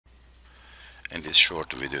In this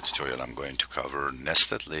short video tutorial, I'm going to cover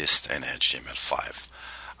nested list in HTML5.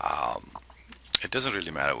 It doesn't really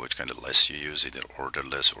matter which kind of list you use, either ordered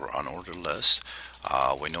list or unordered list.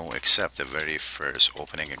 We know except the very first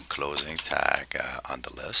opening and closing tag on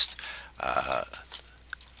the list.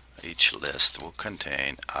 Each list will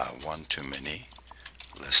contain one too many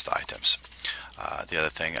list items. The other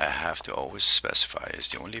thing I have to always specify is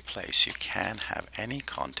the only place you can have any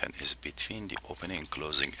content is between the opening and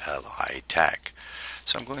closing li tag.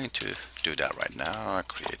 So I'm going to do that right now. I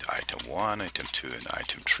create item 1, item 2, and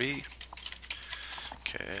item 3.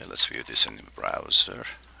 Okay, let's view this in the browser.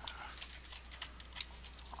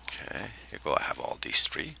 Okay, here you go. I have all these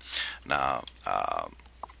three. Now,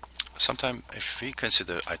 sometimes if we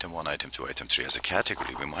consider item 1, item 2, item 3 as a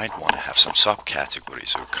category, we might want to have some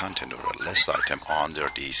subcategories or content or a list item under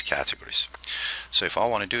these categories. So if I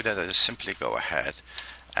want to do that, I just simply go ahead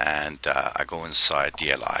and I go inside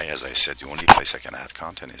DLI. As I said, the only place I can add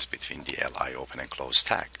content is between the li open and close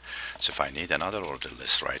tag. So if I need another ordered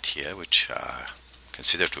list right here, which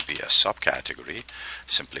consider to be a subcategory,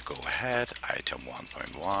 simply go ahead, item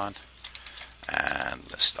 1.1 and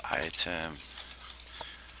list item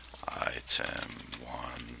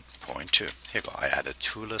 1.2. Here you go. I added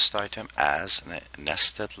two list item as a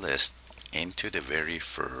nested list into the very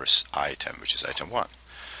first item, which is item 1.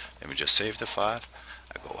 Let me just save the file.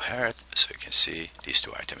 I go ahead so you can see these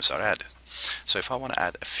two items are added. So if I want to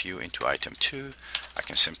add a few into item 2, I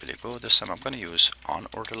can simply go this time. I'm going to use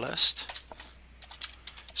unordered list.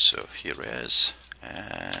 So here is,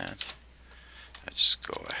 and let's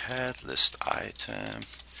go ahead, list item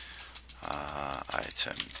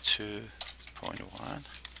item 2.1,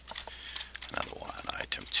 another one,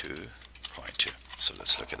 item 2.2. So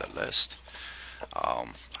let's look at the list.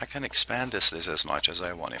 I can expand this list as much as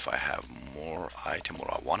I want. If I have more item,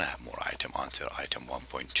 or I want to have more item until item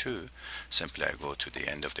 1.2, simply I go to the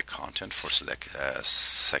end of the content for select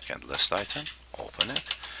second list item, open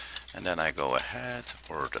it, and then I go ahead,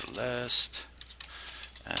 order list,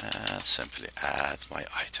 and simply add my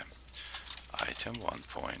item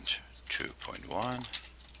 1.2.1.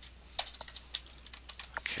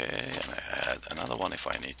 Okay, and I add another one if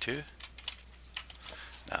I need to.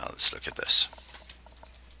 Now let's look at this.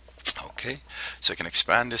 Okay, so I can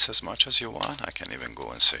expand this as much as you want. I can even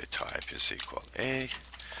go and say type is equal A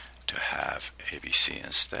to have ABC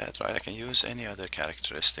instead, right? I can use any other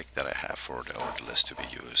characteristic that I have for the order list to be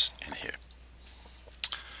used in here.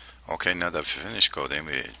 Okay, now that we've finished coding,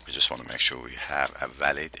 we just want to make sure we have a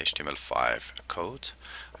valid HTML5 code.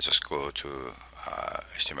 I just go to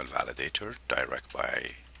HTML validator,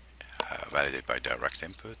 validate by direct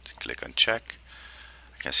input, click on check.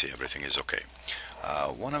 I can see everything is okay.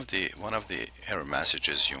 One of the error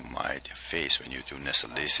messages you might face when you do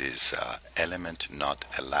nested list is element not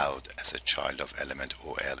allowed as a child of element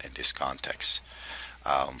OL in this context.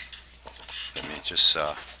 Let me just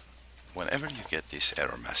whenever you get this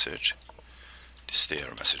error message, this is the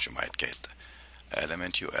error message you might get.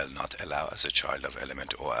 Element UL not allow as a child of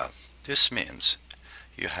element OL. This means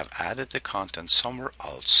you have added the content somewhere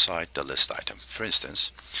outside the list item. For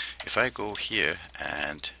instance, if I go here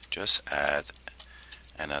and just add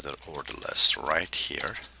another order list right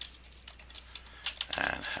here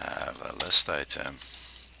and have a list item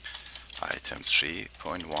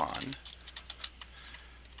 3.1,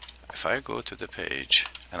 if I go to the page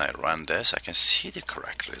and I run this, I can see the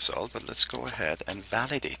correct result, but let's go ahead and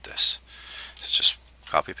validate this. So just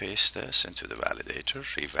copy paste this into the validator,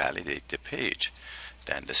 revalidate the page.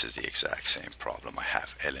 Then this is the exact same problem I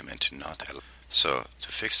have, element not allowed. So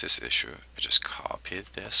to fix this issue, I just copy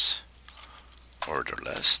this order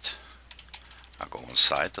list. I go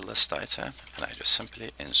inside the list item and I just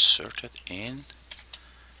simply insert it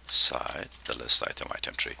inside the list item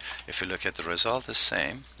 3. If you look at the result, the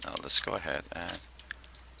same. Now let's go ahead and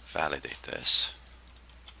validate this.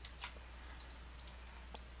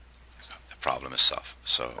 The problem is solved.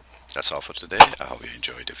 So that's all for today. I hope you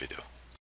enjoyed the video.